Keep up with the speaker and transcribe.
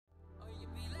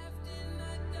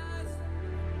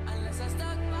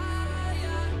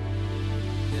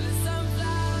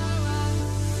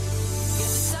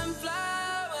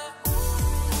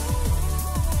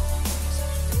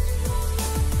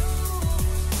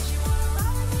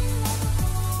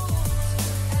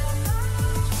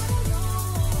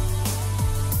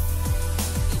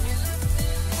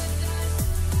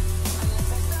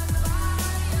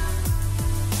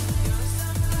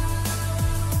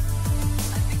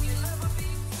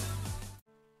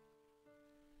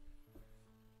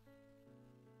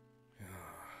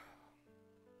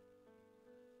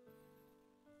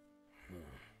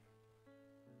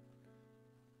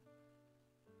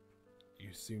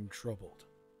You seem troubled.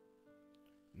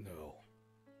 No.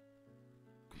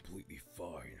 Completely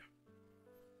fine.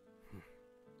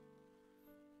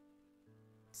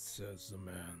 Says the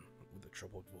man with the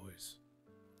troubled voice.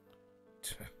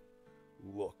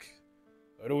 Look,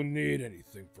 I don't need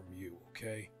anything from you,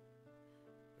 okay?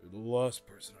 You're the last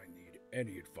person I need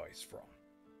any advice from.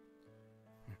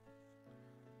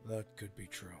 That could be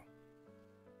true.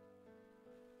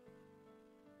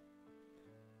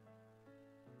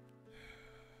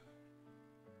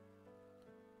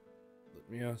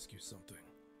 Let me ask you something,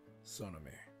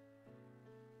 Saname.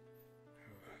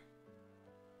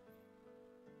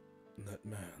 That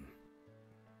man,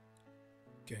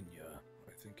 Genya,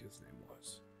 I think his name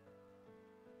was.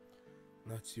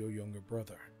 That's your younger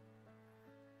brother.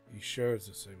 He shares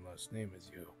the same last name as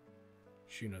you.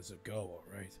 Shinazagawa,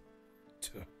 right?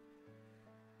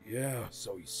 Yeah,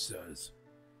 so he says.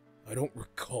 I don't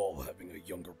recall having a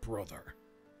younger brother.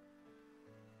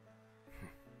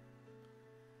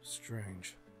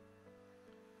 Strange.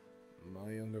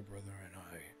 My younger brother and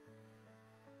I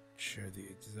share the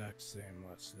exact same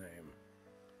last name.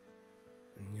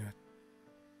 And yet,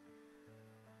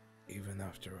 even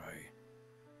after I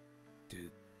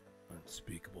did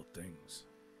unspeakable things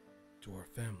to our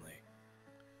family,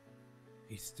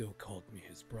 he still called me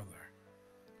his brother,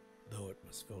 though it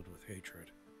was filled with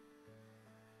hatred.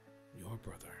 Your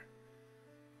brother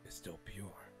is still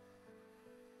pure.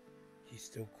 He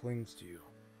still clings to you,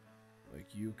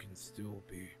 like you can still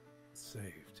be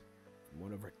saved from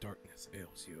whatever darkness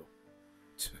ails you.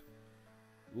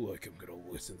 Like I'm gonna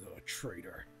listen to a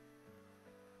traitor.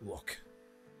 Look,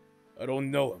 I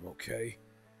don't know him, okay?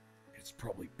 It's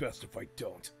probably best if I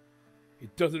don't. He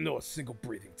doesn't know a single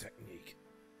breathing technique.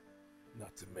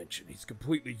 Not to mention, he's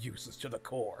completely useless to the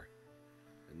core.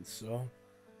 And so,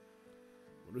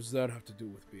 what does that have to do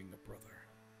with being a brother?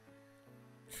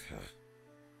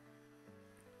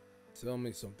 Tell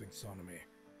me something, Sanami.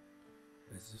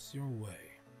 Is this your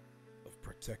way of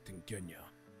protecting Genya?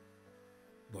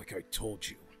 Like I told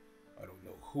you, I don't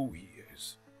know who he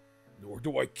is, nor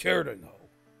do I care to know.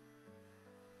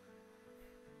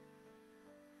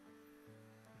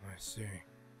 I see.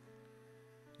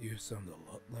 You sound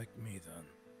a lot like me then.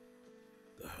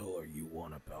 The hell are you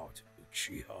on about,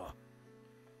 Uchiha?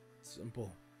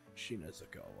 Simple,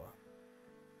 Shinazagawa.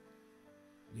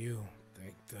 You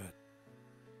think that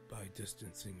by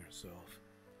distancing yourself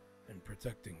and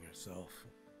protecting yourself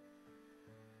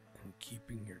and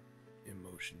keeping your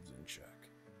emotions in check,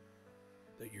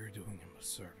 that you're doing him a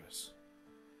service.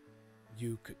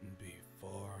 You couldn't be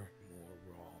far more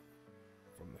wrong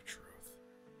from the truth.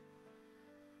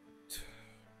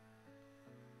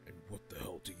 And what the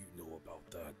hell do you know about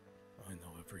that? I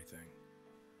know everything.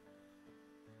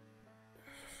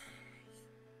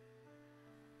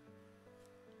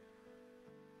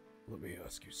 Let me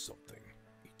ask you something,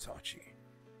 Itachi.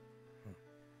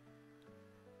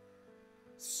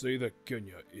 Say that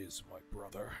Genya is my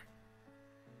brother.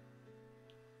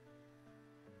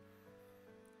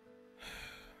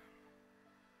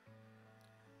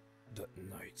 That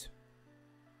night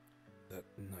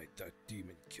that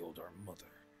demon killed our mother.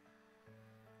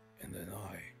 And then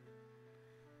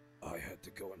I had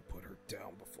to go and put her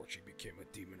down before she became a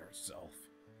demon herself.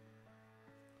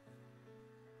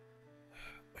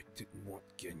 I didn't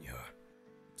want Genya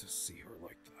to see her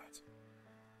like that.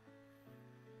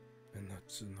 And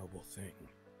that's a noble thing.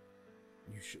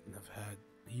 He shouldn't have had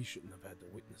to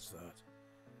witness that.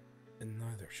 And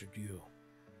neither should you.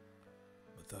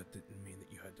 But that didn't mean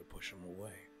that you had to push him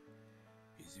away.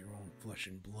 He's your own flesh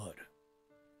and blood.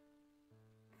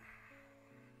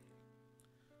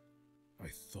 I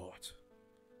thought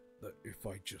that if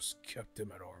I just kept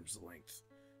him at arm's length,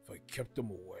 if I kept him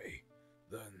away,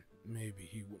 then maybe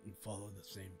he wouldn't follow the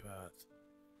same path.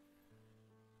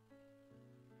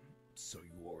 So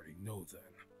you already know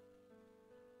then.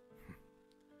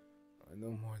 I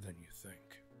know more than you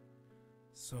think.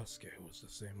 Sasuke was the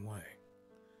same way.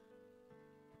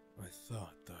 I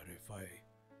thought that if I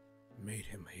made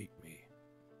him hate me,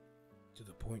 to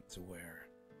the point to where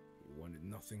he wanted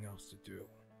nothing else to do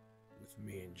with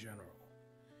me in general,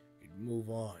 he'd move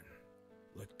on,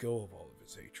 let go of all of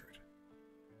his hatred.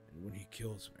 And when he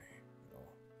kills me,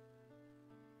 well,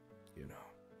 you know.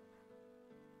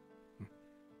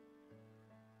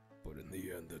 But in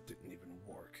the end, that didn't even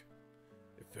work.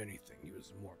 If anything, he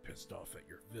was more pissed off at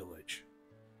your village.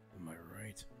 Am I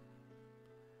right?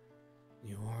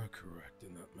 You are correct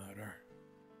in that matter.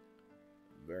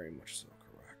 Very much so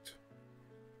correct.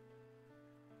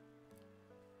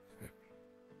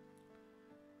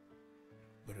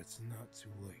 But it's not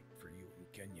too late for you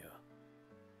and Genya.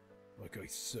 Like I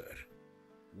said,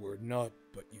 We're not,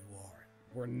 but you are.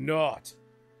 We're not!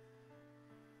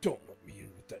 Don't let me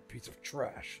in with that piece of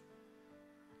trash.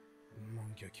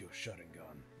 Mangekyo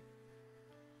Sharingan.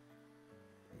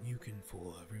 You can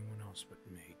fool everyone else but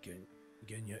me.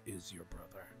 Genya is your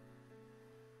brother.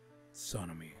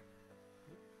 Sanemi.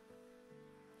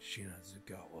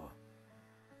 Shinazugawa.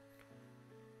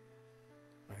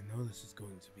 I know this is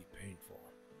going to be painful,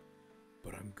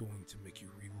 but I'm going to make you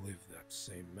relive that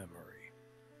same memory.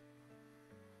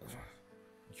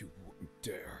 You wouldn't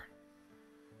dare.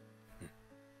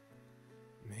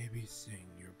 Maybe seeing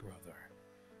your brother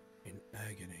in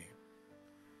agony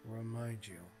will remind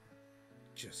you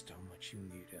just how much you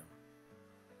need him.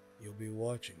 You'll be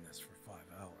watching this for 5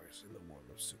 hours in the world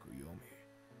of Tsukuyomi.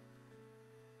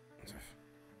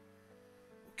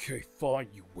 Okay, fine,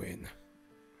 you win.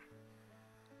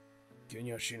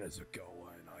 Genya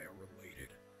Shinazugawa and I are related.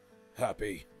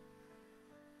 Happy?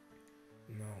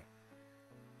 No.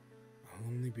 I'll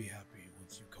only be happy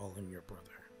once you call him your brother.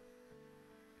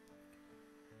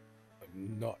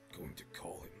 I'm not going to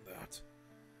call him that.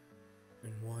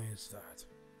 And why is that?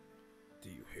 Do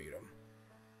you hate him?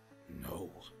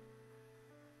 No.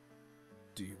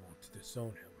 Do you want to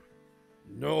disown him?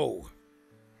 No!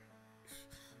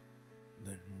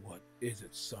 Then what is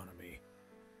it, Sanemi?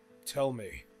 Tell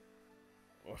me.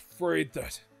 I'm afraid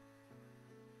that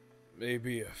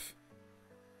maybe if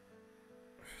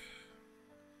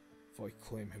I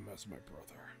claim him as my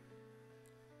brother,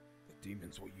 the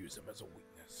demons will use him as a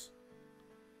weakness.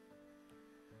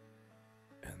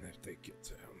 And if they get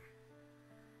to him,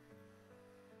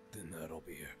 then that'll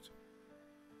be it.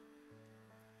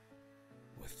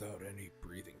 Without any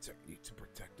breathing technique to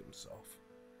protect himself,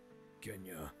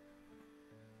 Genya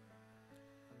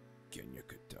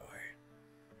could die.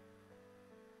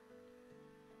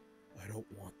 I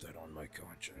don't want that on my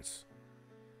conscience.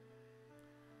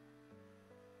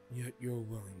 Yet you're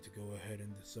willing to go ahead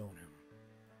and disown him,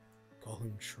 call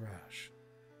him trash,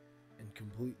 and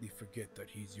completely forget that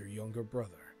he's your younger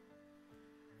brother.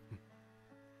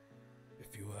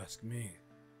 If you ask me,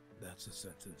 that's a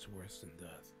sentence worse than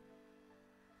death.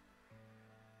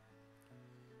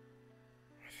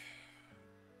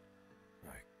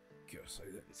 I guess I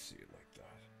didn't see it like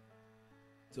that.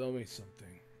 Tell me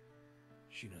something,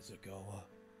 Shinazugawa.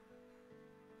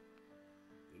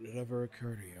 Did it ever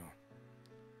occur to you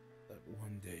that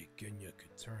one day Genya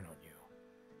could turn on you?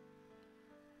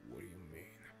 What do you mean?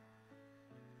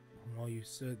 While you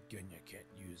said Genya can't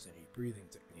use any breathing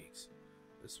techniques,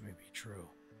 this may be true,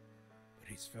 but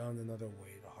he's found another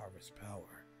way to harvest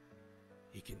power.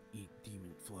 He can eat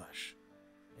demon flesh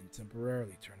and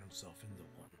temporarily turn himself into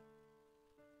one.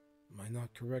 Am I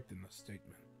not correct in this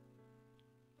statement?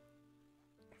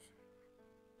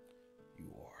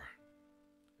 You are.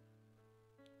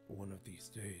 One of these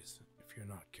days, if you're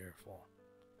not careful,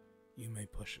 you may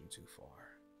push him too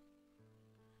far.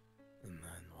 And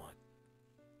then what?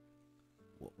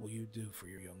 What will you do for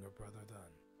your younger brother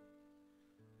then?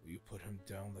 Will you put him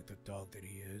down like the dog that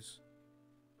he is?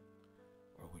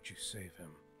 Or would you save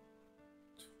him?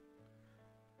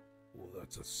 Well,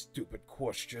 that's a stupid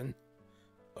question.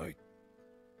 I'd...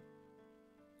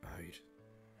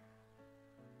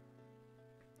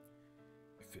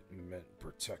 If it meant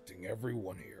protecting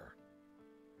everyone here,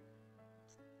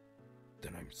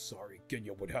 then I'm sorry,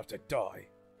 Genya would have to die.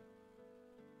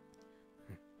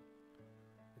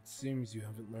 It seems you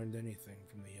haven't learned anything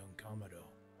from the young Kamado.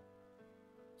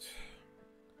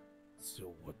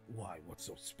 So why? What's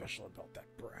so special about that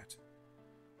brat?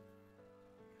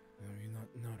 Have you not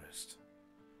noticed?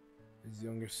 His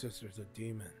younger sister's a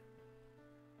demon,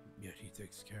 yet he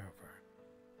takes care of her,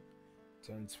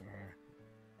 tends for her,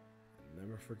 and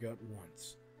never forgot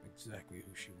once exactly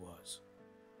who she was.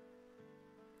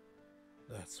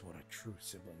 That's what a true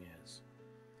sibling is.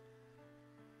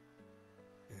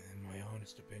 And in my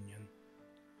honest opinion,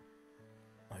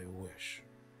 I wish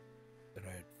that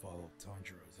I had followed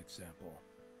Tanjiro's example.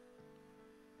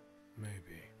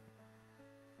 Maybe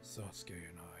Sasuke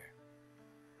and I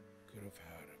could have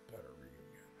had a better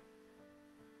reunion.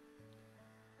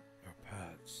 Our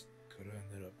paths could have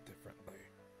ended up differently.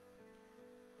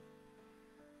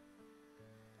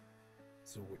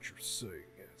 So what you're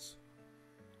saying is,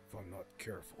 if I'm not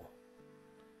careful,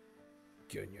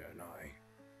 Genya and I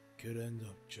could end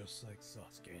up just like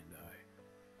Sasuke and I.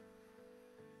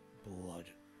 Blood,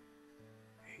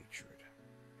 hatred,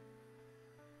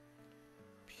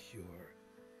 pure,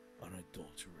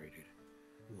 unadulterated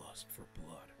lust for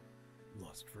blood,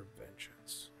 lust for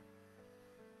vengeance.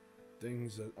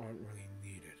 Things that aren't really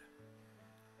needed.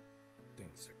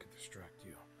 Things that could distract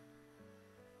you.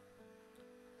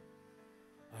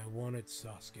 I wanted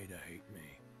Sasuke to hate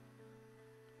me,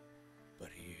 but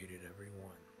he hated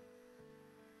everyone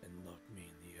and loved me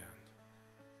in the end.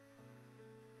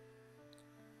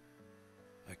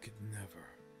 I could never,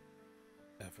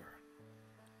 ever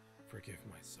forgive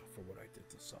myself for what I did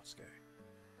to Sasuke.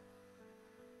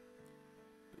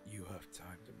 But you have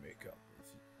time to make up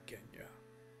with Genya.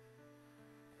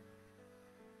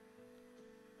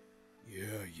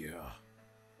 Yeah,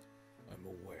 I'm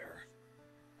aware.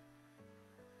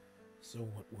 So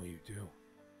what will you do,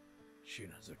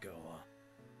 Shinazagawa?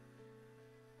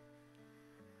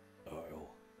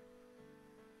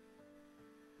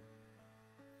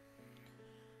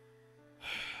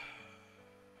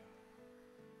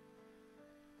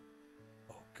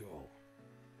 I'll go.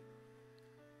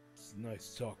 It's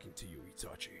nice talking to you,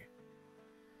 Itachi.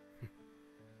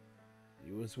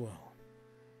 You as well.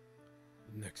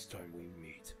 Next time we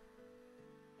meet,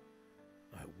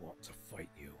 I want to fight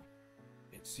you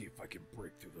and see if I can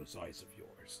break through those eyes of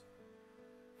yours.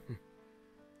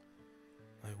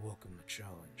 I welcome the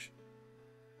challenge.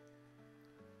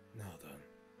 Now then,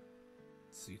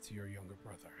 see to your younger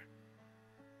brother.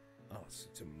 I'll see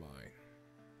to mine.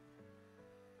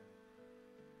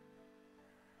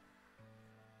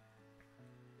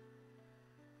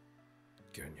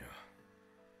 Genya.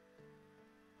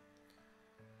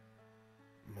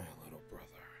 My little brother.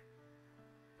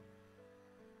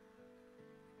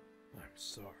 I'm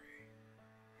sorry.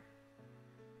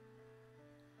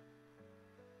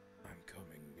 I'm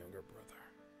coming, younger brother.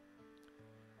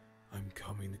 I'm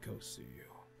coming to go see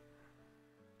you.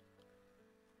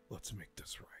 Let's make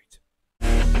this right.